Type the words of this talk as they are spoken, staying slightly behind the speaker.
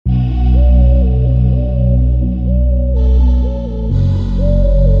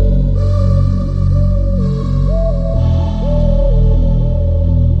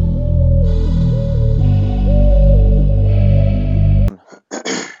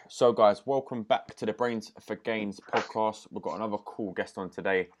So guys, welcome back to the Brains for Gains podcast. We've got another cool guest on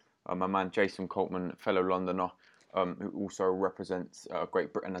today, my man Jason Coultman, fellow Londoner, who also represents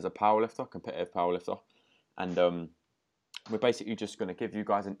Great Britain as a powerlifter, competitive powerlifter. And we're basically just going to give you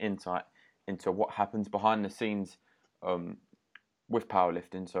guys an insight into what happens behind the scenes with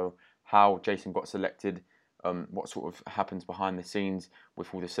powerlifting. So how Jason got selected, what sort of happens behind the scenes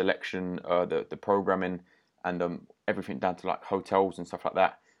with all the selection, the programming, and everything down to like hotels and stuff like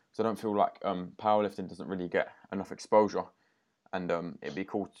that. So I don't feel like powerlifting doesn't really get enough exposure, and it'd be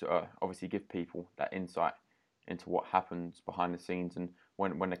cool to obviously give people that insight into what happens behind the scenes and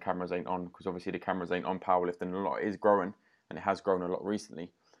when the cameras ain't on, because obviously the cameras ain't on powerlifting. A lot is growing, and it has grown a lot recently,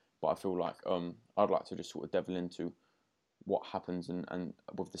 but I feel like I'd like to just sort of devil into what happens and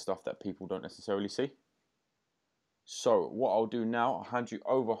with the stuff that people don't necessarily see. So what I'll do now, I'll hand you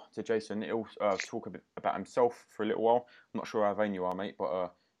over to Jason. He'll talk a bit about himself for a little while. I'm not sure how vain you are, mate,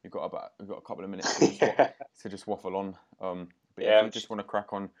 but you've got a couple of minutes to just waffle on. But if you just want to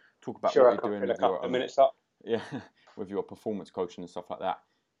crack on, talk about what you're doing with your minutes up. Yeah, with your performance coaching and stuff like that,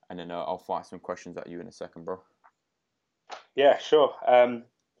 and then I'll fire some questions at you in a second, bro. Yeah, sure.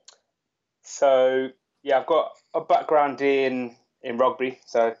 So yeah, I've got a background in rugby.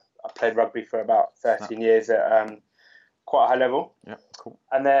 So I played rugby for about 13 years at quite a high level. Yeah, cool.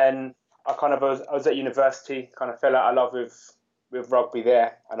 And then I was at university, kind of fell out of love with rugby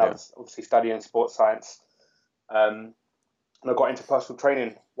there, and I was obviously studying sports science. And I got into personal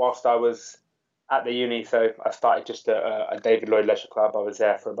training whilst I was at the uni. So I started just at a David Lloyd Leisure Club. I was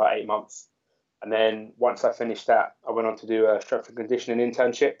there for about 8 months. And then once I finished that, I went on to do a strength and conditioning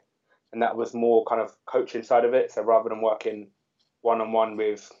internship. And that was more kind of coaching side of it. So rather than working one-on-one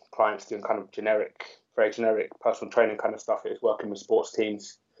with clients doing kind of very generic personal training kind of stuff, it was working with sports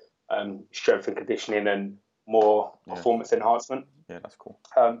teams, strength and conditioning and more performance enhancement. Yeah, that's cool.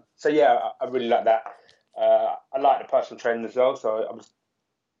 So yeah, I really like that. I like the personal training as well. So I was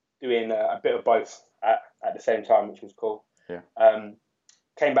doing a bit of both at the same time, which was cool. Yeah.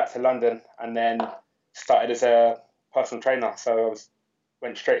 Came back to London and then started as a personal trainer. So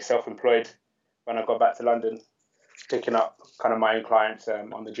went straight self-employed when I got back to London, picking up kind of my own clients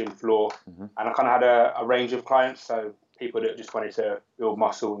on the gym floor. Mm-hmm. And I kind of had a range of clients. So people that just wanted to build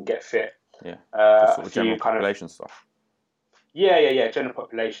muscle and get fit. Yeah. Just sort of general population stuff. Yeah. General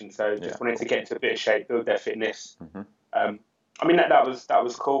population. So just wanted to get into a bit of shape, build their fitness. Mm-hmm. I mean, that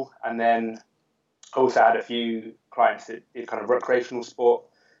was cool. And then also had a few clients that did kind of recreational sport.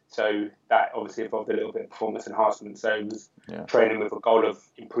 So that obviously involved a little bit of performance enhancement. So it was training with a goal of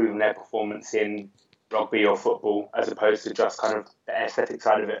improving their performance in rugby or football, as opposed to just kind of the aesthetic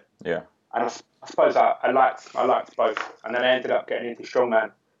side of it. Yeah. And I suppose I liked both. And then I ended up getting into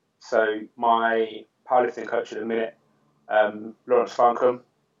strongman. So my powerlifting coach at the minute, Lawrence Farncombe,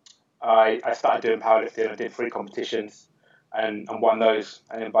 I started doing powerlifting. I did 3 competitions and won those.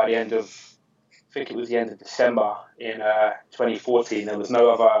 And then by the end of, I think it was the end of December in 2014, there was no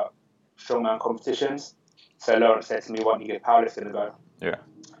other strongman competitions. So Lawrence said to me, why don't you give powerlifting a go? Yeah.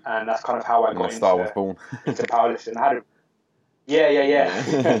 And that's kind of how I got into powerlifting.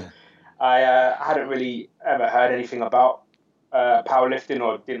 I hadn't really ever heard anything about powerlifting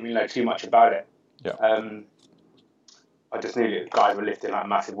or didn't really know too much about it. Yeah. I just knew that guys were lifting like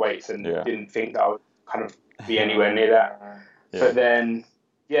massive weights and didn't think that I would kind of be anywhere near that. Yeah. But then,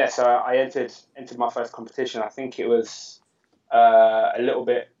 so I entered my first competition. I think it was a little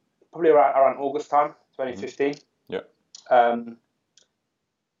bit, probably around August time, 2015. Mm-hmm. Yeah.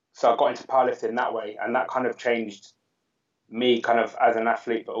 So I got into powerlifting that way, and that kind of changed me kind of as an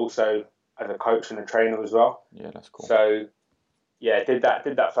athlete, but also as a coach and a trainer as well. Yeah, that's cool. So did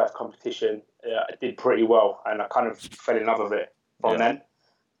that first competition. I did pretty well, and I kind of fell in love with it from then.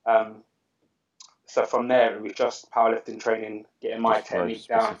 So from there, it was just powerlifting training, getting my technique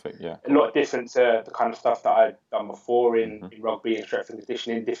down. Yeah, cool. A lot different to the kind of stuff that I'd done before in rugby and strength and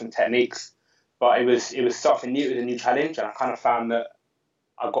conditioning, different techniques. But it was something new. It was a new challenge, and I kind of found that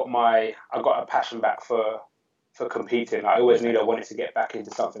I got a passion back for competing. I always knew that I wanted to get back into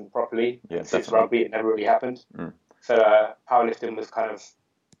something properly. Yeah, since rugby, it never really happened. Mm. So powerlifting was kind of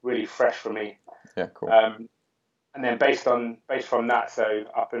really fresh for me. Yeah, cool. And then based from that, so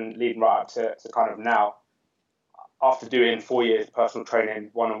up and leading right up to kind of now, after doing 4 years personal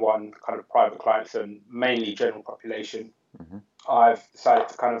training, one-on-one kind of private clients and mainly general population, I've decided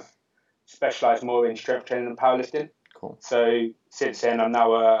to kind of specialize more in strength training and powerlifting. Cool. So since then, I'm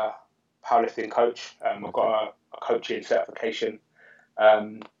now a powerlifting coach. I've got a coaching certification.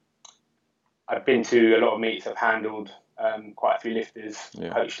 I've been to a lot of meets. I've handled quite a few lifters.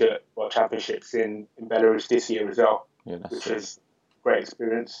 Coached at World Championships in Belarus this year as well, which is great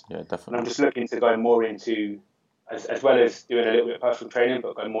experience. Yeah, And definitely. I'm just looking to go more into, as well as doing a little bit of personal training,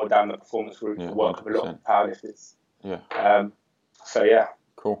 but go more down the performance route to work with a lot of powerlifters. Yeah. So yeah.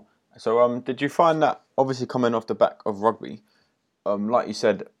 Cool. So did you find that obviously coming off the back of rugby, like you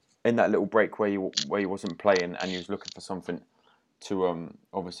said, in that little break where you wasn't playing and you was looking for something to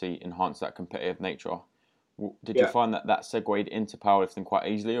obviously enhance that competitive nature, did you find that segued into powerlifting quite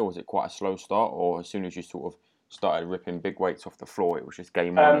easily, or was it quite a slow start, or as soon as you sort of started ripping big weights off the floor, it was just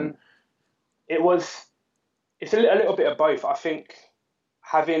game on? It's a little bit of both. I think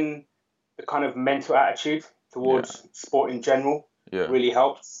having the kind of mental attitude towards sport in general really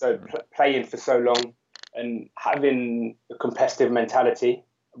helped. So playing for so long and having a competitive mentality,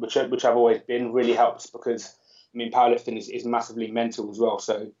 which I've always been, really helps, because I mean powerlifting is massively mental as well.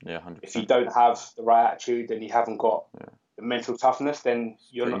 So 100%. if you don't have the right attitude and you haven't got the mental toughness, then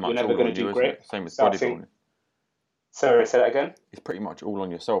you're never going to do great. Same with So bodybuilding. Sorry, say that again. It's pretty much all on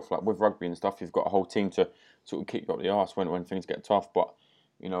yourself. Like with rugby and stuff, you've got a whole team to sort of kick you up the arse when things get tough. But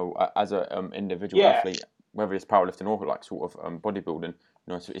you know, as a individual athlete, whether it's powerlifting or like sort of bodybuilding, you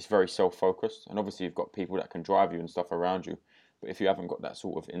know, it's very self-focused. And obviously, you've got people that can drive you and stuff around you. But if you haven't got that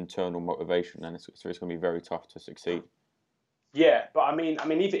sort of internal motivation, then it's going to be very tough to succeed. Yeah, but I mean,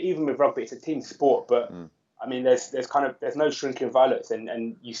 even with rugby, it's a team sport. But I mean, there's no shrinking violets,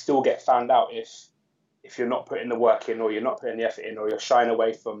 and you still get found out if you're not putting the work in, or you're not putting the effort in, or you're shying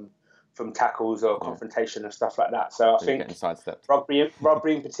away from tackles or confrontation and stuff like that. So I think getting sidestepped. Rugby in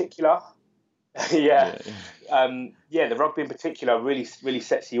particular, the rugby in particular really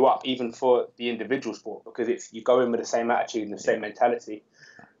sets you up, even for the individual sport, because you go in with the same attitude and the same mentality.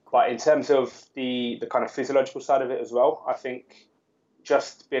 But in terms of the kind of physiological side of it as well, I think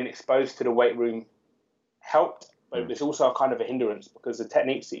just being exposed to the weight room helped, but it's also a kind of a hindrance, because the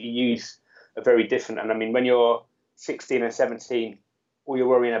techniques that you use are very different. And I mean, when you're 16 and 17, all you're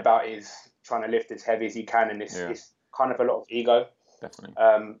worrying about is trying to lift as heavy as you can, and it's kind of a lot of ego. Definitely.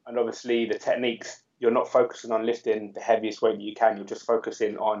 And obviously the techniques, you're not focusing on lifting the heaviest weight that you can, you're just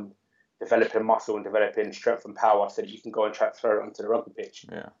focusing on developing muscle and developing strength and power so that you can go and transfer it onto the rugby pitch.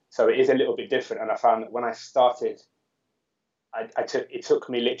 Yeah. So it is a little bit different. And I found that when I started, it took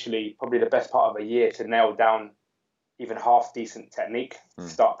me literally probably the best part of a year to nail down even half decent technique to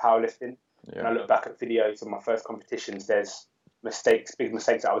start powerlifting. And I look back at videos of my first competitions, there's big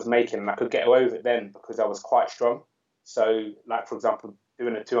mistakes that I was making, and I could get away with it then because I was quite strong. So like, for example,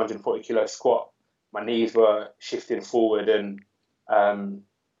 doing a 240 kilo squat, my knees were shifting forward, and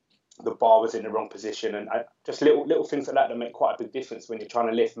the bar was in the wrong position, and just little things like that make quite a big difference when you're trying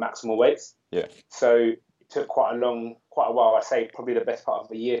to lift maximal weights. Yeah. So it took quite a while, I say probably the best part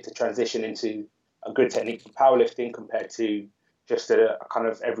of a year, to transition into a good technique for powerlifting compared to just a kind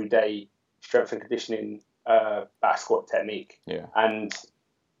of everyday strength and conditioning back squat technique. Yeah. And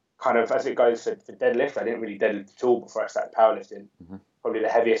kind of as it goes for deadlift, I didn't really deadlift at all before I started powerlifting. Probably the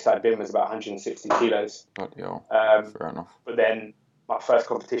heaviest I'd been was about 160 kilos. Bloody hell. Fair enough. But then my first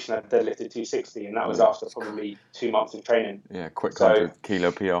competition, I deadlifted 260, and that was after probably 2 months of training. Yeah, quick 100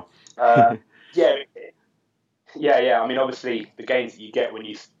 kilo PR. Yeah. I mean, obviously, the gains that you get when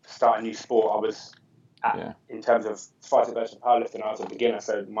you start a new sport, I was in terms of fighting versus powerlifting, I was a beginner,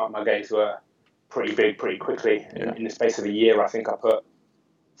 so my gains were pretty big pretty quickly. In the space of a year, I think I put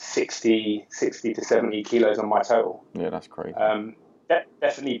 60 to 70 kilos on my total. Yeah, that's crazy.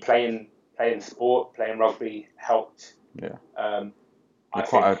 Definitely playing sport, playing rugby helped. Yeah. You're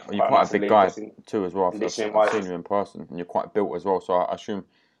quite a big guy too as well. I've seen you in person, and you're quite built as well. So I assume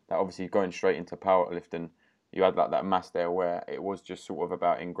that obviously going straight into powerlifting, you had that mass there where it was just sort of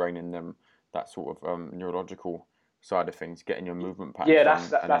about ingraining them that sort of neurological side of things, getting your movement patterns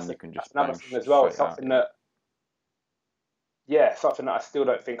down, and then you can just another thing as well. It's something that I still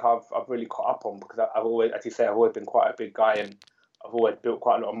don't think I've really caught up on, because I've always, as you say, I've always been quite a big guy, and I've always built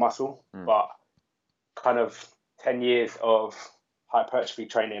quite a lot of muscle. But kind of 10 years of hypertrophy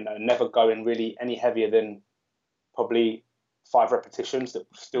training and never going really any heavier than probably 5 repetitions, that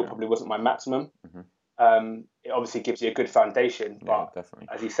still probably wasn't my maximum. It obviously gives you a good foundation, but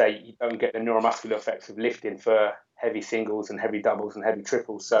as you say, you don't get the neuromuscular effects of lifting for heavy singles and heavy doubles and heavy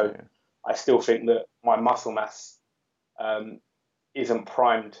triples. So I still think that my muscle mass isn't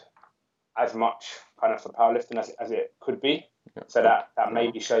primed as much kind of for powerlifting as it could be. So that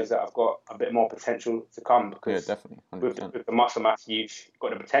maybe shows that I've got a bit more potential to come, because definitely, with the muscle mass, you've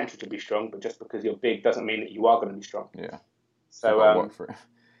got the potential to be strong, but just because you're big doesn't mean that you are going to be strong. Yeah. So work for it.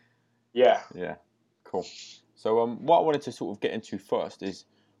 Yeah. Cool. So what I wanted to sort of get into first is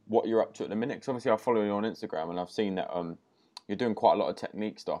what you're up to at the minute, because obviously I follow you on Instagram, and I've seen that you're doing quite a lot of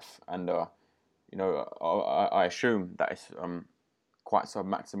technique stuff, and you know, I assume that it's quite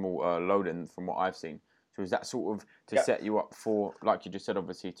submaximal loading from what I've seen. So is that sort of to set you up for, like you just said,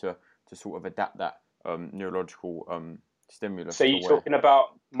 obviously to sort of adapt that neurological stimulus? So you're talking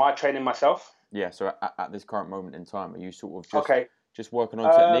about my training myself? Yeah. So at this current moment in time, are you sort of just working on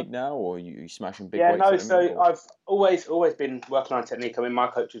Uh, technique now, or are you smashing big yeah, weights no. at the minute? So I've always been working on technique. I mean, my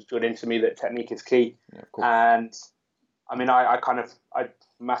coach has drilled into me that technique is key, Yeah, of course. and I mean, I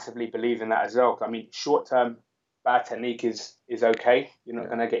massively believe in that as well. I mean, short term, bad technique is okay. You're not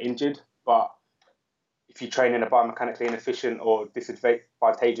going to get injured, but if you train in a biomechanically inefficient or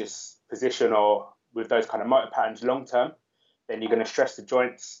disadvantageous position or with those kind of motor patterns long term, then you're going to stress the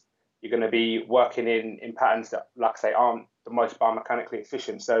joints. You're going to be working in patterns that, like I say, aren't the most biomechanically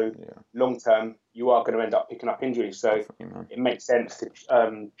efficient. So long term, you are going to end up picking up injuries. So it makes sense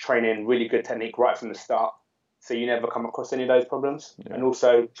to train in really good technique right from the start, so you never come across any of those problems. And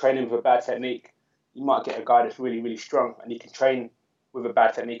also training with a bad technique, you might get a guy that's really, really strong and you can train with a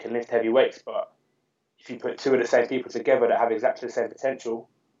bad technique and lift heavy weights, but if you put two of the same people together that have exactly the same potential,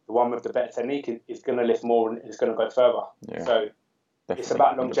 the one with the better technique is going to lift more and is going to go further. So it's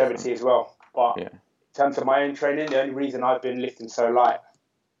about longevity 100%. As well. But in terms of my own training, the only reason I've been lifting so light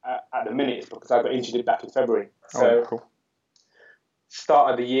at the minute is because I got injured back in February. So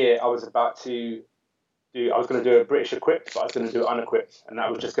start of the year, I was going to do a British equipped, but I was going to do it unequipped. And that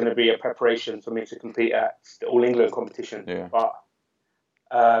was just going to be a preparation for me to compete at the All England competition. But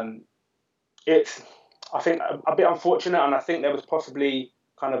it's, I think, a bit unfortunate, and I think there was possibly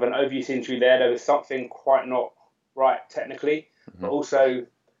kind of an overuse injury there. There was something quite not right technically, but also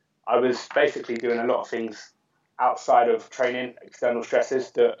I was basically doing a lot of things outside of training, external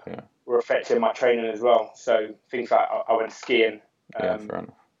stresses that were affecting my training as well. So things like I went skiing fair enough.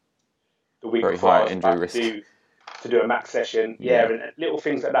 The week before I was about to do a max session, and little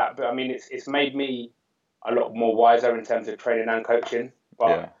things like that. But I mean, it's made me a lot more wiser in terms of training and coaching.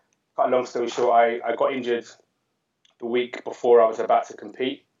 But cut a long story short, I got injured the week before I was about to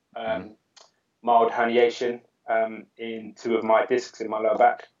compete. Mild herniation in two of my discs in my lower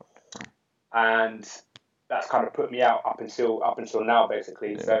back, and that's kind of put me out up until now,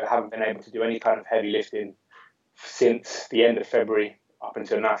 basically. So I haven't been able to do any kind of heavy lifting since the end of February up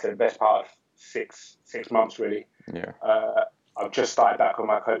until now. So the best part of six months, really. I've just started back with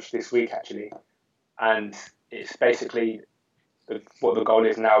my coach this week, actually, and it's basically what the goal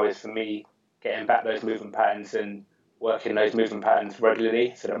is now is for me getting back those movement patterns and working those movement patterns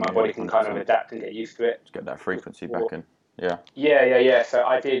regularly so that my body can 100%. Kind of adapt and get used to it. Just get that frequency back in. So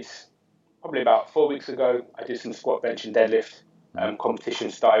I did, probably about 4 weeks ago, I did some squat, bench and deadlift, competition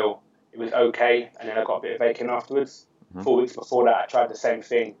style. It was okay, and then I got a bit of aching afterwards. 4 weeks before that, I tried the same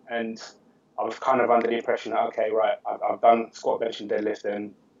thing, and I was kind of under the impression that, okay, right, I've done squat, bench and deadlift,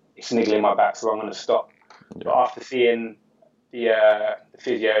 and it's niggling my back, so I'm going to stop. But after seeing the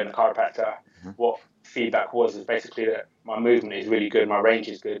physio and the chiropractor, what feedback was basically that my movement is really good, my range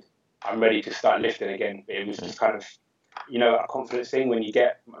is good, I'm ready to start lifting again. But it was just kind of, a confidence thing when you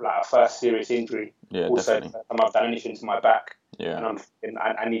get like a first serious injury. Also, the first time I've done anything to my back, and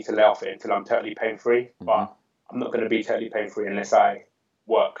I need to lay off it until I'm totally pain free. But I'm not going to be totally pain free unless I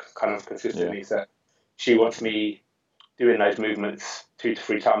work kind of consistently. So she wants me doing those movements 2 to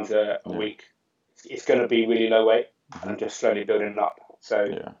 3 times a week. It's going to be really low weight, and I'm just slowly building it up. So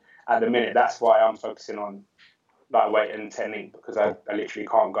at the minute, that's why I'm focusing on lightweight and technique, because I literally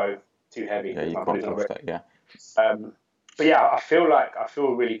can't go too heavy. Yeah, you my can't push that, but I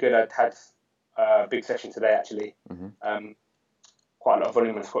feel really good. I'd had a big session today, actually. Quite a lot of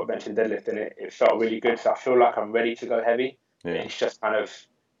volume and squat, bench and deadlift, and it felt really good. So I feel like I'm ready to go heavy. It's just kind of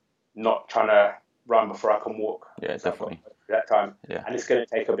not trying to run before I can walk. Definitely. That time. And it's going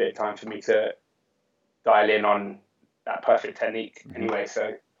to take a bit of time for me to dial in on that perfect technique anyway.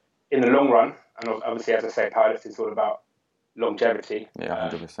 So in the long run, and obviously, as I say, powerlifting is all about longevity.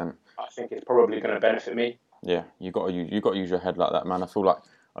 100%. I think it's probably going to benefit me. Yeah, you got to use your head like that, man. I feel like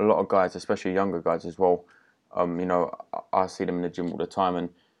a lot of guys, especially younger guys as well, I see them in the gym all the time, and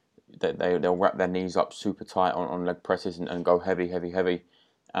they'll wrap their knees up super tight on leg presses and go heavy,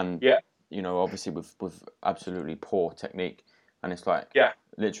 and obviously with absolutely poor technique, and it's like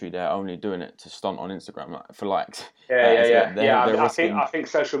literally they're only doing it to stunt on Instagram for likes. I think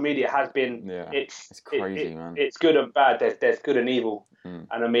social media has been it's crazy, man. It's good and bad. There's good and evil, and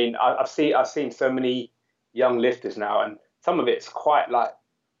I mean I've seen so many young lifters now, and some of it's quite like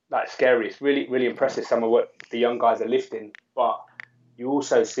scary. It's really, really impressive, some of what the young guys are lifting, but you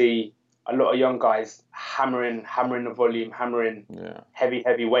also see a lot of young guys hammering the volume, hammering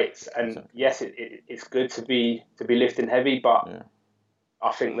heavy weights. And yes, it's good to be lifting heavy, but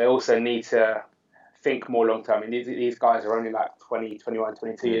I think they also need to think more long term. And these guys are only like 20, 21,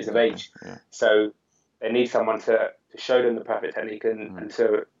 22 years of age. Yeah. So they need someone to show them the perfect technique and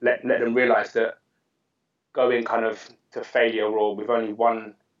to let them realise that going kind of to failure or with only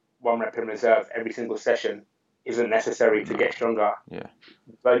one rep in reserve every single session isn't necessary to get stronger. Yeah.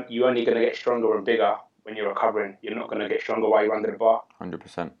 But you're only going to get stronger and bigger when you're recovering. You're not going to get stronger while you're under the bar.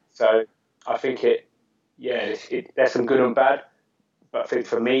 100%. So I think there's some good and bad, but I think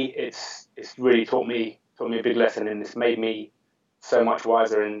for me, it's really taught me a big lesson, and it's made me so much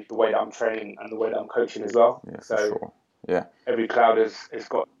wiser in the way that I'm training and the way that I'm coaching as well. Yeah, so for sure. Yeah. Every cloud has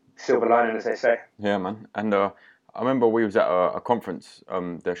got silver lining, as they say. Yeah, man. And I remember we was at a conference,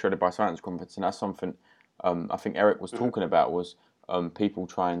 the Shredded by Science conference, and that's something I think Eric was talking about was people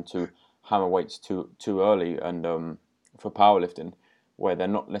trying to hammer weights too early, and for powerlifting, where they're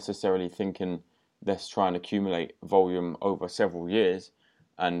not necessarily thinking let's try and accumulate volume over several years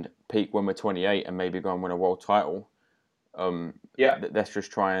and peak when we're 28 and maybe go and win a world title. Let's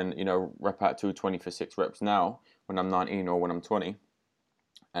just try and rep out 220 for 6 reps now when I'm 19 or when I'm 20,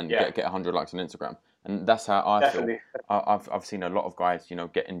 and get 100 likes on Instagram. And that's how I feel. I've seen a lot of guys,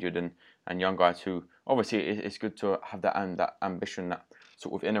 get injured, and young guys who obviously it's good to have that ambition, that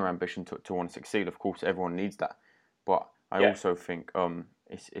sort of inner ambition to want to succeed. Of course, everyone needs that, but I also think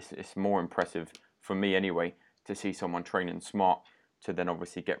it's more impressive for me anyway to see someone training smart to then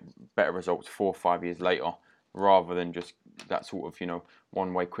obviously get better results 4 or 5 years later, rather than just that sort of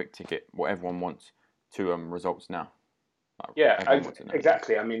one-way quick ticket, what everyone wants, to results now.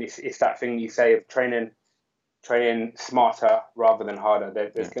 Exactly. I mean, it's that thing you say of training smarter rather than harder.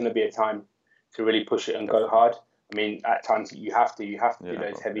 There's going to be a time to really push it and go hard. I mean, at times you have to do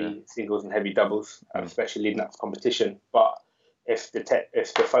those heavy singles and heavy doubles, especially leading up to competition. But if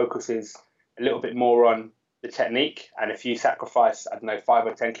the focus is a little bit more on the technique, and if you sacrifice 5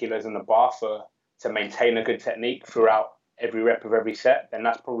 or 10 kilos on the bar to maintain a good technique throughout every rep of every set, then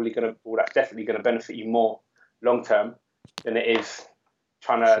that's definitely going to benefit you more long term than it is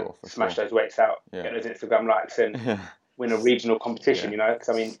trying to smash those weights out, get those Instagram likes, and win a regional competition. Because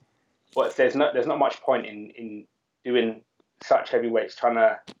I mean, there's not much point in doing such heavy weights, trying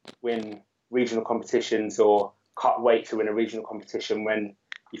to win regional competitions or cut weight to win a regional competition, when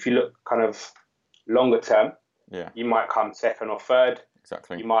if you look kind of longer term, you might come second or third.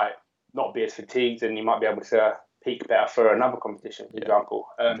 Exactly. You might not be as fatigued, and you might be able to peak better for another competition, for example.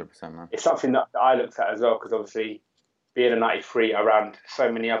 100%, man. It's something that I looked at as well, because obviously being a 93 around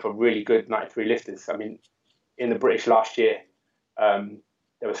so many other really good 93 lifters. I mean, in the British last year,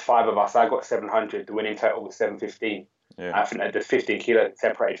 there was 5 of us. I got 700. The winning total was 715. Yeah. I think that the 15 kilo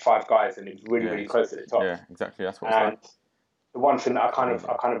separated 5 guys, and it was really close at the top. Yeah, exactly. That's what it's like. The one thing that I kind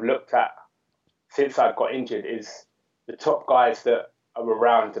of looked at since I've got injured is the top guys that are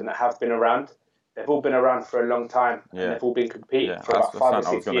around and that have been around. They've all been around for a long time, and they've all been competing for about 5 or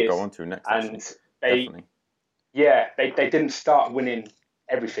 6 years. I was going to go on to next. And they didn't start winning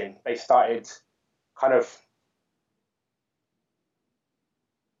everything. They started kind of.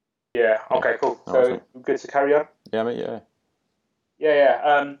 Okay, cool. So good to carry on. Yeah, mate.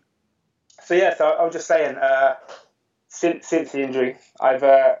 Yeah. So I was just saying, since the injury, I've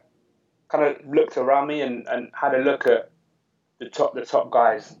kind of looked around me and had a look at the top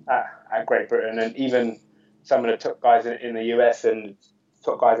guys at Great Britain, and even some of the top guys in the US and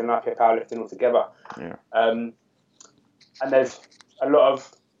top guys in IPA powerlifting altogether. Yeah. And there's a lot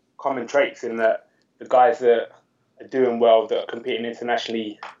of common traits in that the guys that are doing well, that are competing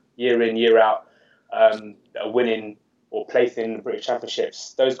internationally year in, year out, that are winning or placing in the British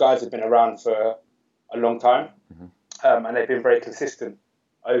Championships, those guys have been around for a long time, and they've been very consistent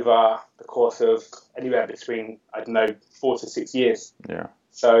over the course of anywhere between 4 to 6 years. Yeah.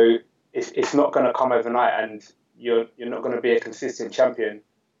 So it's not going to come overnight, and you're not going to be a consistent champion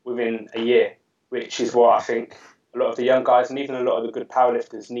within a year, which is what I think a lot of the young guys and even a lot of the good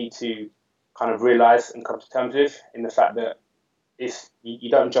powerlifters need to kind of realise and come to terms with, in the fact that you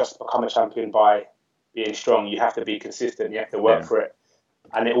don't just become a champion by being strong. You have to be consistent. You have to work for it,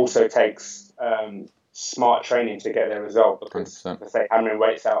 and it also takes smart training to get their result, because, as I say, hammering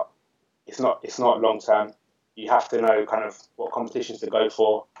weights out, it's not long term. You have to know kind of what competitions to go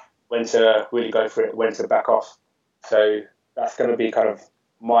for, when to really go for it, when to back off. So that's going to be kind of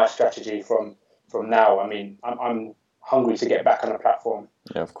my strategy from now. I mean, I'm hungry to get back on the platform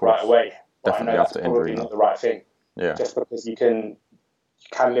right away. But Definitely I know after that's probably injury. not the right thing. Yeah. Just because you can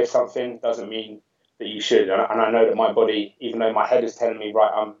lift something doesn't mean that you should. And I know that my body, even though my head is telling me,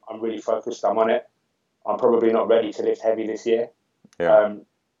 right, I'm really focused, I'm on it, I'm probably not ready to lift heavy this year. Yeah.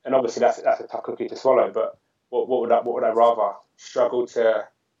 And obviously that's a tough cookie to swallow. But what would I rather struggle to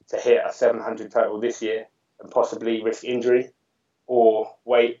to hit a 700 total this year and possibly risk injury, or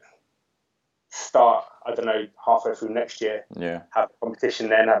wait, start, I don't know, halfway through next year, have a competition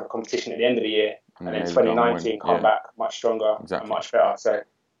then, have a competition at the end of the year, and then 2019 come back much stronger and much better. So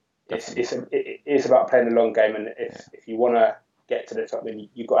it is about playing the long game, and if you want to get to the top, then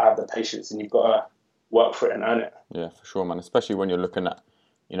you've got to have the patience and you've got to work for it and earn it. Yeah, for sure, man. Especially when you're looking at,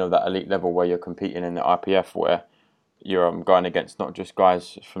 that elite level where you're competing in the IPF, where you're going against not just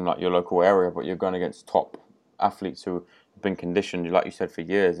guys from like your local area, but you're going against top athletes who have been conditioned, like you said, for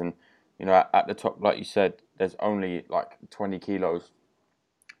years. And at the top, like you said, there's only like 20 kilos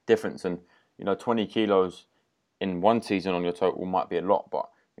difference, and 20 kilos in one season on your total might be a lot, but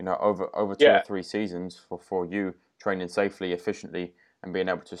over 2 or 3 seasons for you training safely, efficiently, and being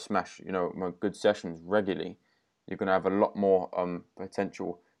able to smash good sessions regularly, you're going to have a lot more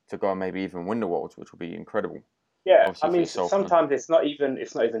potential to go and maybe even win the worlds, which will be incredible. Yeah, obviously, I mean, sometimes it's not even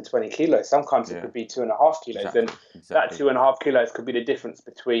 20 kilos. Sometimes it could be 2.5 kilos, and that 2.5 kilos could be the difference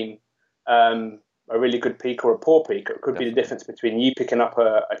between a really good peak or a poor peak. It could be the difference between you picking up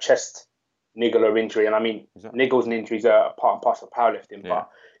a chest niggle or injury, and I mean, niggles and injuries are part and parcel of powerlifting, but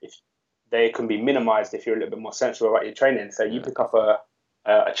if they can be minimised if you're a little bit more sensible about your training. So you pick up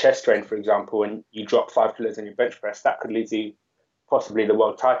a chest strain, for example, and you drop 5 kilos in your bench press, that could lead to possibly the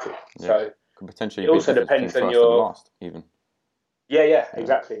world title. So could potentially it also depends on your last, even. Yeah,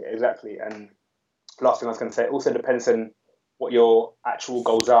 exactly. And last thing I was going to say, it also depends on what your actual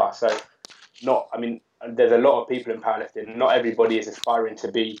goals are. So there's a lot of people in powerlifting. Not everybody is aspiring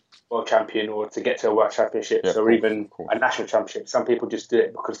to be world champion or to get to a world championships or even a national championship. Some people just do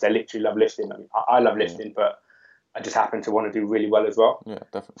it because they literally love lifting. I mean, I love lifting, but I just happen to want to do really well as well. Yeah,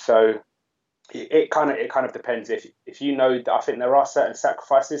 definitely. So it kind of depends. If you know that, I think there are certain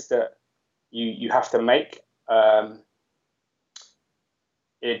sacrifices that you have to make.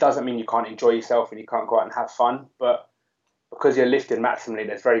 It doesn't mean you can't enjoy yourself and you can't go out and have fun, but because you're lifting maximally,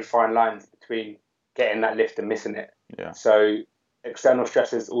 there's very fine lines between getting that lift and missing it. Yeah. So external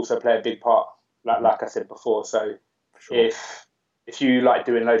stresses also play a big part, like I said before. So if you like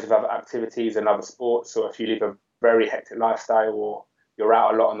doing loads of other activities and other sports, or if you live a very hectic lifestyle, or you're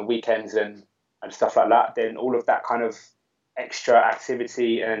out a lot on the weekends and stuff like that, then all of that kind of extra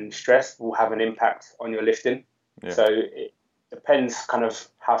activity and stress will have an impact on your lifting. Yeah. So it depends kind of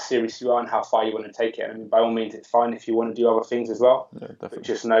how serious you are and how far you want to take it. I mean, by all means, it's fine if you want to do other things as well. Yeah, but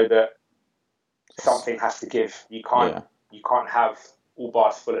just know that something has to give. You can't have all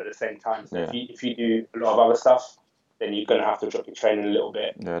bars full at the same time. So if you do a lot of other stuff, then you're going to have to drop your training a little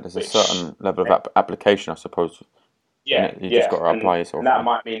bit. Yeah, there's a certain level of application, I suppose. Yeah, you just got to apply yourself. And that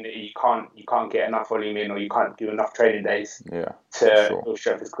might mean that you can't get enough volume in, or you can't do enough training days to build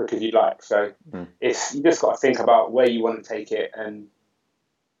strength as quick as you like. So you just got to think about where you want to take it and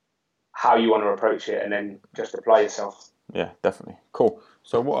how you want to approach it, and then just apply yourself. Yeah, definitely. Cool.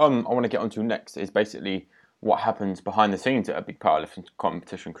 So what I want to get onto next is basically what happens behind the scenes at a big powerlifting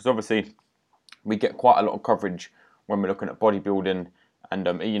competition, because obviously we get quite a lot of coverage when we're looking at bodybuilding and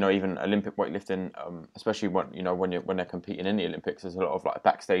even Olympic weightlifting, especially when they're competing in the Olympics. There's a lot of like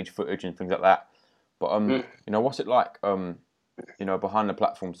backstage footage and things like that. But what's it like behind the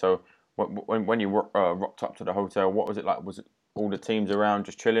platform? So when you rocked up to the hotel, what was it like? Was it all the teams around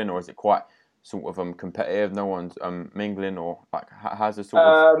just chilling, or is it quite sort of competitive? No one's mingling, or like how's the sort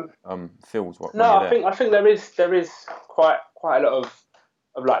of feels? I think there is quite a lot of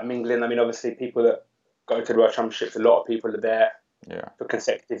like mingling. I mean, obviously people that go to the World Championships, a lot of people are there for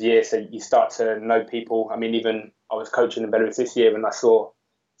consecutive years, so you start to know people. I mean, even I was coaching in Belarus this year, and I saw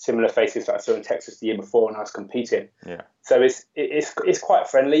similar faces that I saw in Texas the year before when I was competing. Yeah. So it's quite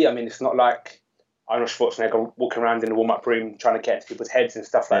friendly. I mean, it's not like Arnold Schwarzenegger walking around in the warm-up room trying to get into people's heads and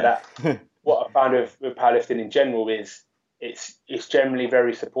stuff like that. What I found with powerlifting in general is it's generally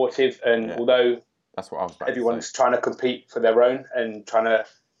very supportive, and although that's what I was about everyone's trying to compete for their own and trying to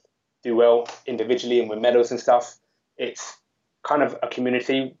do well individually and win medals and stuff, it's kind of a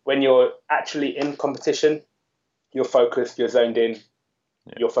community. When you're actually in competition, you're focused, you're zoned in,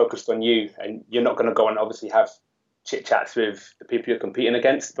 you're focused on you, and you're not going to go and obviously have chit chats with the people you're competing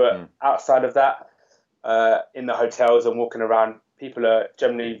against. But outside of that, in the hotels and walking around, people are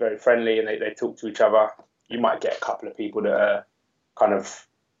generally very friendly, and they talk to each other. You might get a couple of people that are kind of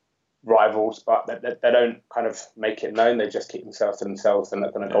rivals, but they don't kind of make it known. They just keep themselves to themselves. They're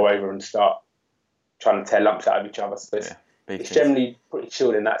not going to go over and start trying to tear lumps out of each other. So it's generally pretty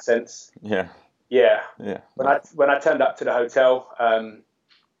chilled in that sense. Yeah. When I turned up to the hotel,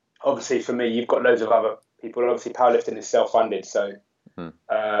 obviously for me, you've got loads of other people. Obviously, powerlifting is self-funded, so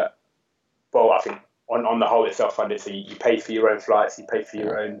I think on the whole, it's self-funded. So you pay for your own flights, you pay for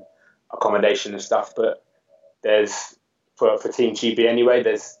your own accommodation and stuff. But there's for Team GB anyway,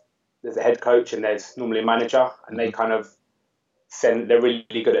 there's a head coach and there's normally a manager, and they kind of they're really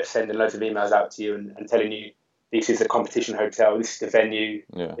good at sending loads of emails out to you and telling you this is a competition hotel, this is the venue.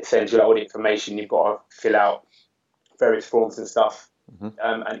 Yeah. It sends you all the information. You've got to fill out various forms and stuff.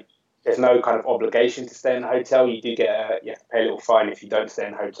 And there's no kind of obligation to stay in a hotel. You do get you have to pay a little fine if you don't stay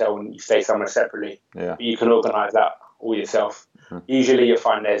in a hotel and you stay somewhere separately. Yeah. But you can organise that all yourself. Usually you'll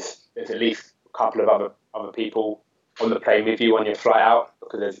find there's at least a couple of other people on the plane with you on your flight out,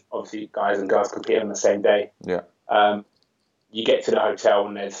 because there's obviously guys and girls competing on the same day. Yeah. You get to the hotel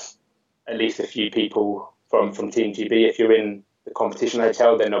and there's at least a few people from Team GB. If you're in the competition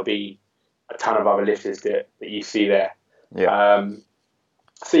hotel, then there'll be a ton of other lifters that you see there. Yeah.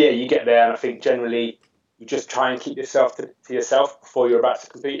 So yeah, you get there, and I think generally you just try and keep yourself to yourself before you're about to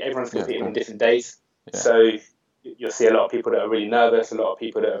compete. Everyone's competing on different days. Yeah. So you'll see a lot of people that are really nervous, a lot of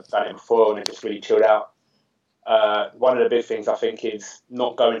people that have done it before and are just really chilled out. One of the big things I think is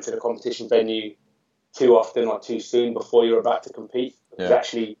not going to the competition venue too often or too soon before you're about to compete. Because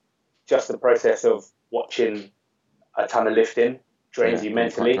actually just the process of watching a ton of lifting drains you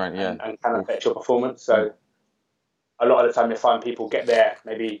mentally and can affect your performance. So a lot of the time you'll find people get there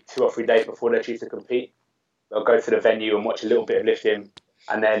maybe 2 or 3 days before they're due to compete. They'll go to the venue and watch a little bit of lifting,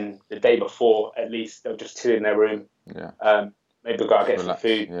 and then the day before, at least, they'll just chill in their room. Yeah. Maybe they'll go out and get some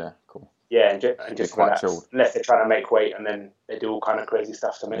food. Yeah, cool. Yeah, and just relax. Chilled. Unless they're trying to make weight, and then they do all kind of crazy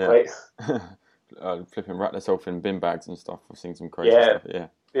stuff to make weight. Flipping wrap themselves in bin bags and stuff. I've seen some crazy stuff. Yeah.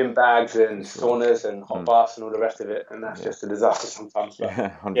 Bin bags and saunas and hot baths and all the rest of it, and that's just a disaster sometimes.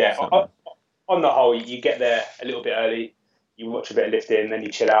 But on the whole, you get there a little bit early, you watch a bit of lifting, and then you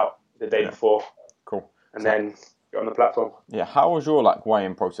chill out the day before. Cool. And then you're on the platform. Yeah. How was your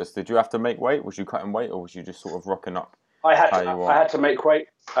weighing process? Did you have to make weight? Was you cutting weight, or was you just sort of rocking up? I had to make weight.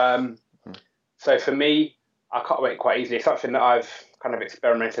 So for me, I cut weight quite easily. It's something that I've kind of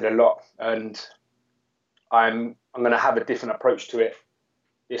experimented a lot, and I'm going to have a different approach to it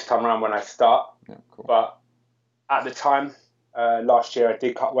this time around when I start. Yeah, cool. But at the time, last year, I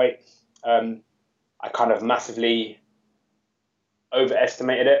did cut weight. I kind of massively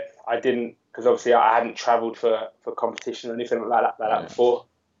overestimated it. I didn't, because obviously I hadn't travelled for competition or anything like that before.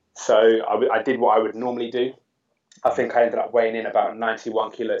 So I did what I would normally do. I think I ended up weighing in about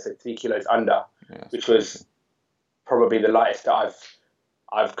 91 kilos, so 3 kilos under, which was probably the lightest that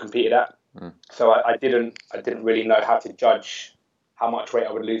I've competed at. So I didn't really know how to judge how much weight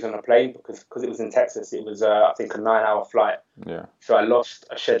I would lose on a plane, because it was in Texas. It was I think a 9-hour flight. Yeah. So I lost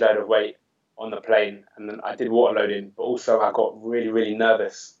a shed load of weight on the plane, and then I did water loading, but also I got really, really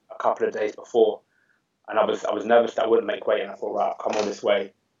nervous a couple of days before, and I was nervous that I wouldn't make weight, and I thought, right, I've come all this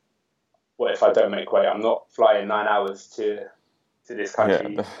way. What if I don't make weight? I'm not flying 9 hours to this country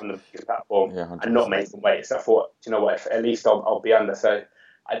on the biggest platform and not making weight. So I thought, you know what, at least I'll be under. So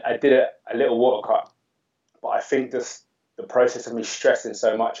I did a little water cut, but I think just the process of me stressing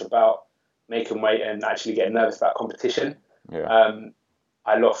so much about making weight and actually getting nervous about competition,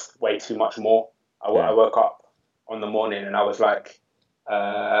 I lost way too much more. I woke up on the morning and I was like,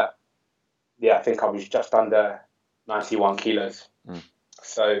 I think I was just under 91 kilos.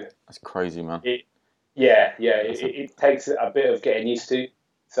 So that's crazy, man. It takes a bit of getting used to.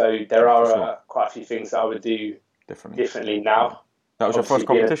 So there are quite a few things that I would do differently now. That was your first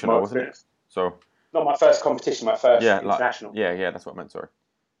competition, wasn't it? So not my first competition, my first international. That's what I meant. Sorry.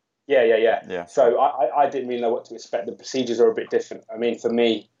 Yeah. So I didn't really know what to expect. The procedures are a bit different. I mean, for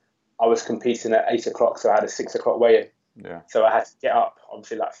me, I was competing at 8 o'clock, so I had a 6 o'clock weigh-in. Yeah. So I had to get up,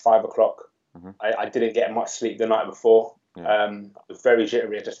 obviously, like 5 o'clock. I didn't get much sleep the night before. I was very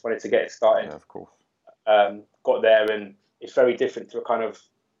jittery. I just wanted to get it started. Yeah, of course. Got there, and it's very different to a kind of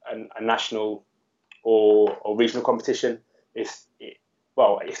a national or regional competition. It's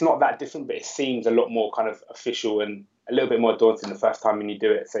not that different, but it seems a lot more kind of official and a little bit more daunting the first time when you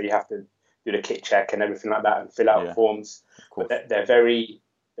do it. So you have to do the kit check and everything like that and fill out forms. But they're very,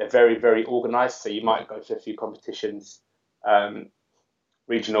 very organised. So you might go to a few competitions,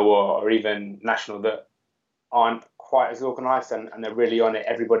 regional or even national, that aren't quite as organised, and they're really on it.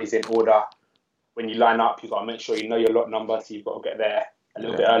 Everybody's in order. When you line up, you've got to make sure you know your lot number, so you've got to get there a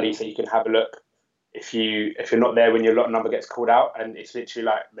little bit early so you can have a look. If you're not there when your lot number gets called out, and it's literally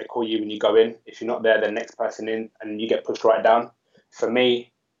like they call you when you go in. If you're not there, the next person in, and you get pushed right down. For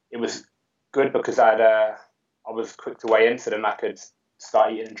me, it was good because I was quick to weigh in, so then I could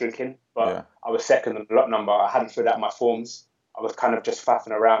start eating and drinking. But I was second on the lot number. I hadn't filled out my forms. I was kind of just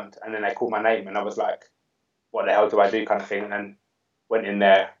faffing around, and then they called my name, and I was like, what the hell do I do, kind of thing. And then went in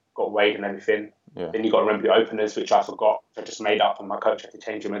there, got weighed and everything. Yeah. Then you got to remember your openers, which I forgot. I just made up, and my coach had to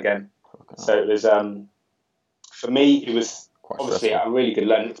change them again. So it was for me, it was Quite obviously stressful. a really good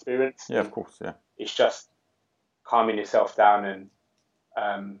learning experience. Yeah, of course. Yeah. It's just calming yourself down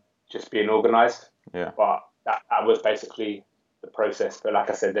and just being organised. Yeah. But that was basically the process. But like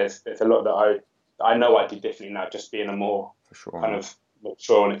I said, there's a lot that I know I do differently now, just being a more For sure, kind man. of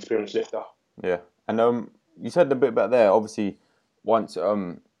mature and experienced lifter. Yeah, and you said a bit about there. Obviously, once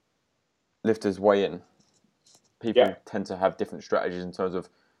lifters weigh in, people tend to have different strategies in terms of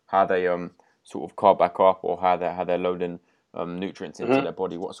how they sort of carb back up or how they're loading nutrients into their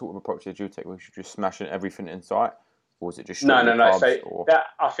body. What sort of approach did you take? Was you just smashing everything in sight, or was it just strictly No. carbs? So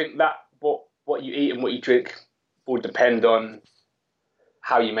I think that what you eat and what you drink will depend on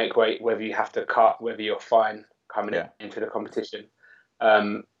how you make weight, whether you have to cut, whether you're fine coming into the competition.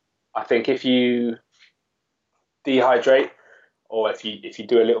 I think if you dehydrate or if you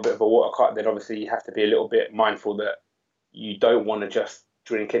do a little bit of a water cut, then obviously you have to be a little bit mindful that you don't want to just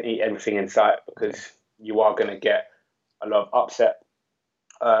drink and eat everything in sight, because you are going to get a lot of upset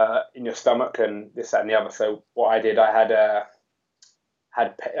in your stomach and this, that, and the other. So what I did, I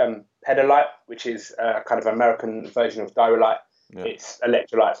had Pedalite, which is a kind of American version of Dialyte. Yeah. It's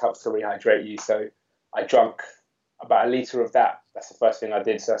electrolytes, helps to rehydrate you. So I drank about 1 litre of that. That's the first thing I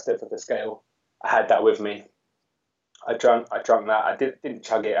did. So I stepped up the scale. I had that with me. I drank that. I didn't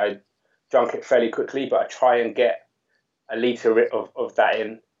chug it. I drank it fairly quickly, but I try and get 1 litre of that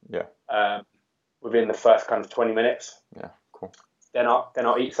in within the first kind of 20 minutes. Yeah, cool. Then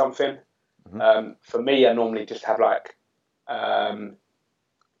I'll eat something. Mm-hmm. For me, I normally just have like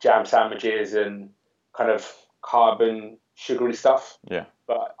jam sandwiches and kind of carb sugary stuff. Yeah.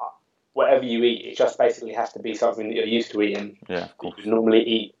 But whatever you eat, it just basically has to be something that you're used to eating. Yeah, of course. That you normally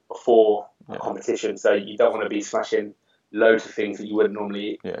eat before a competition. So you don't want to be smashing loads of things that you wouldn't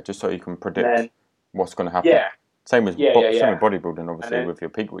normally eat. Yeah, just so you can predict what's going to happen. Yeah. Same with bodybuilding, obviously, with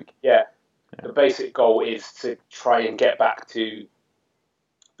your peak week. Yeah. The basic goal is to try and get back to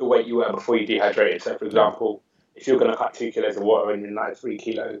the weight you were before you dehydrated. So, for example, if you're going to cut 2 kilos of water and you're 93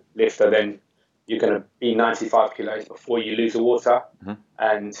 kilo lifter, then you're going to be 95 kilos before you lose the water,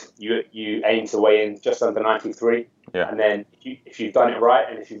 and you aim to weigh in just under 93. Yeah. And then if you've done it right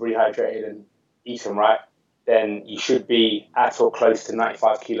and if you've rehydrated and eaten right, then you should be at or close to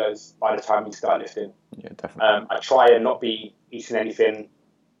 95 kilos by the time you start lifting. Yeah, definitely. I try and not be eating anything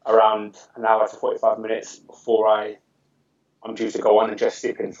around an hour to 45 minutes before I'm due to go on and just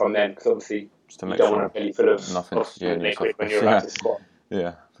sipping from then, because obviously you don't want a belly full of liquid when you're about to squat.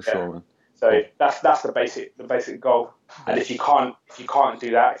 Yeah, for sure, man. So that's the basic goal. And if you can't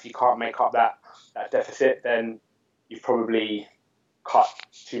do that, if you can't make up that deficit, then you've probably cut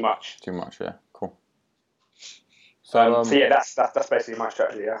too much. Too much, yeah. Cool. So that's basically my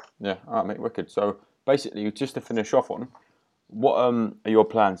strategy. Yeah. Yeah. All right, mate. Wicked. So basically, just to finish off on, what are your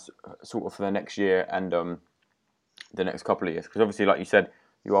plans sort of for the next year and the next couple of years? Because obviously, like you said,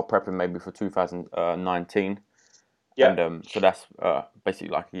 you are prepping maybe for 2019. Yeah. And so that's basically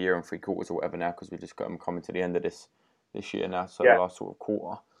like a year and 3 quarters or whatever now, because we're just coming to the end of this year now, so the last sort of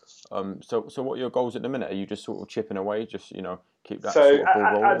quarter. So what are your goals at the minute? Are you just sort of chipping away, just keep that sort of ball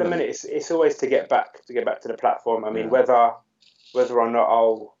rolling? At the minute, it's always to get back to the platform. I mean, whether or not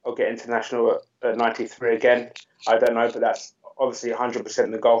I'll get international at 93 again, I don't know, but that's obviously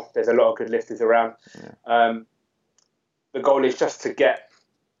 100% the goal. There's a lot of good lifters around. Yeah. The goal is just to get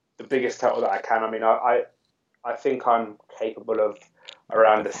the biggest total that I can. I mean, I think I'm capable of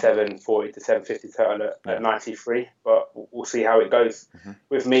around the 740 to 750 total at 93, but we'll see how it goes. Mm-hmm.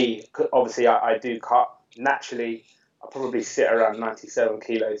 With me, obviously, I do cut. Naturally, I probably sit around 97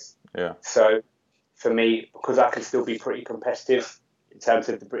 kilos. Yeah. So for me, because I can still be pretty competitive in terms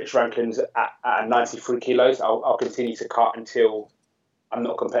of the British rankings at 93 kilos, I'll continue to cut until I'm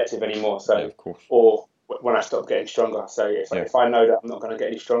not competitive anymore. So, of course. Or when I stop getting stronger. So if I know that I'm not going to get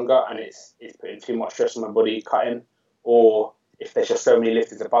any stronger and it's putting too much stress on my body cutting, or if there's just so many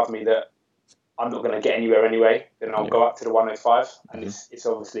lifters above me that I'm not going to get anywhere anyway, then I'll go up to the 105. And it's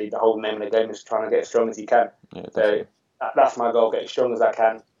obviously the whole name of the game is trying to get as strong as you can. Yeah, so that's my goal, get as strong as I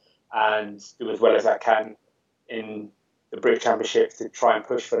can and do as well as I can in the British Championship to try and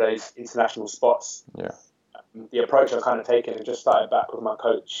push for those international spots. Yeah. The approach I've kind of taken, I just started back with my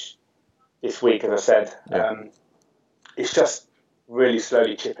coach this week, as I said. It's just really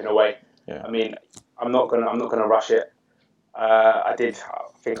slowly chipping away. Yeah. I mean, I'm not gonna rush it. I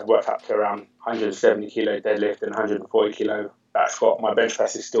think I worked up to around 170 kilo deadlift and 140 kilo back squat. My bench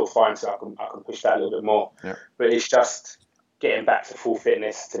press is still fine, so I can push that a little bit more. Yeah. But it's just getting back to full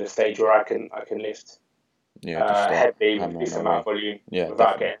fitness to the stage where I can lift just start head beam with hammering this amount away. of volume Yeah,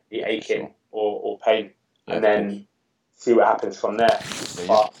 without definitely. getting the Yeah, for aching sure. or pain, Yeah, and of then course. see what happens from there. Yeah,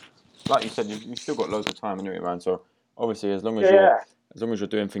 But like you said, you've still got loads of time anyway, man. So obviously, yeah, as long as you're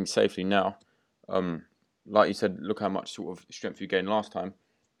doing things safely now, like you said, look how much sort of strength you gained last time.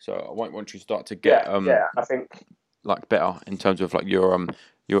 So once you start to get yeah, I think like better in terms of like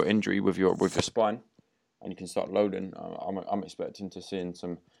your injury with your spine, and you can start loading. I'm expecting to seeing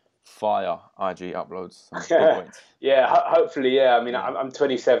some fire IG uploads, some big weights. yeah, hopefully, yeah. I mean, Yeah, I'm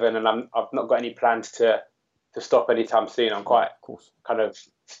 27 and I've not got any plans to stop anytime soon. I'm yeah, quite of course. kind of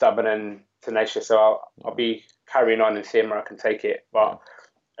stubborn and tenacious, so I'll be carrying on and seeing where I can take it. Yeah, But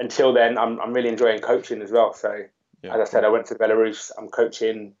until then, I'm really enjoying coaching as well. So yeah, as I said, cool. I went to Belarus. I'm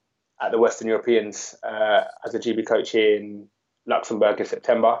coaching at the Western Europeans as a GB coach in Luxembourg in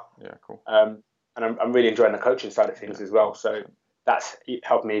September. Yeah, cool. And I'm really enjoying the coaching side of things Yeah, as well. So that's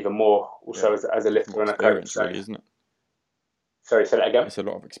helped me even more also yeah. as a It's more lifter and a coach. experience, So really, isn't it? sorry, say that again. It's a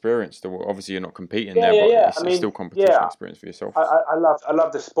lot of experience. Still, obviously, you're not competing Yeah, there, yeah, but yeah. I it's mean, still competition yeah, experience for yourself. I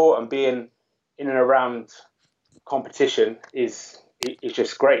love the sport, and being in and around competition is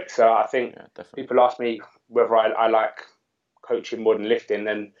just great. So I think Yeah, definitely. people ask me whether I like coaching more than lifting,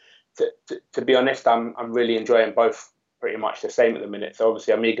 and to be honest, I'm really enjoying both pretty much the same at the minute. So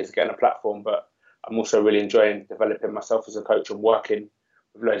obviously, I'm eager to get on a platform, but I'm also really enjoying developing myself as a coach and working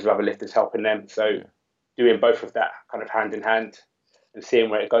with loads of other lifters, helping them. So Yeah, doing both of that kind of hand in hand and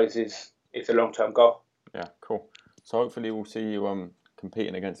seeing where it goes is a long term goal. yeah, cool. So hopefully, we'll see you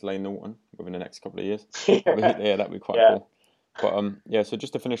competing against Lane Norton within the next couple of years. That'd be quite Yeah. cool. But yeah, so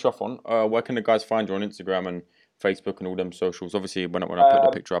just to finish off on, where can the guys find you on Instagram and Facebook and all them socials? Obviously, when I put the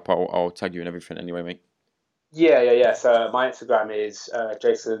Um, picture up, I'll tag you and everything anyway, mate. yeah. So my Instagram is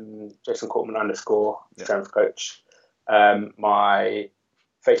Jason Coultman underscore Yeah. strength coach. My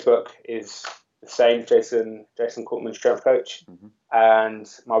Facebook is the same, Jason Coultman strength coach, Mm-hmm. and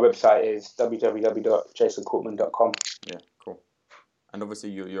my website is www.jasoncoultman.com. Yeah, cool. And obviously,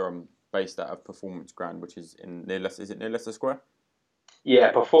 you're based out of Performance Ground, which is in near Leicester. Is it near Leicester Square?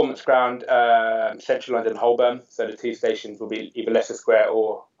 Yeah, Performance Ground, Central London, Holborn. So the two stations will be either Leicester Square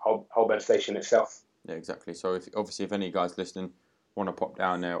or Holborn Station itself. Yeah, exactly. So if any guys listening want to pop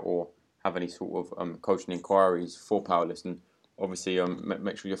down there or have any sort of coaching inquiries for powerlifting, obviously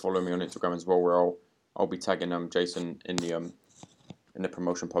make sure you follow me on Instagram as well, where I'll be tagging Jason in the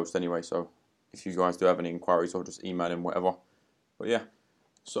promotion post anyway. So if you guys do have any inquiries, or just email him, whatever. But yeah,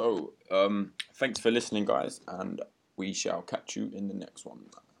 so thanks for listening, guys, and we shall catch you in the next one.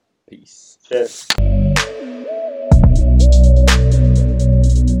 Peace. Cheers.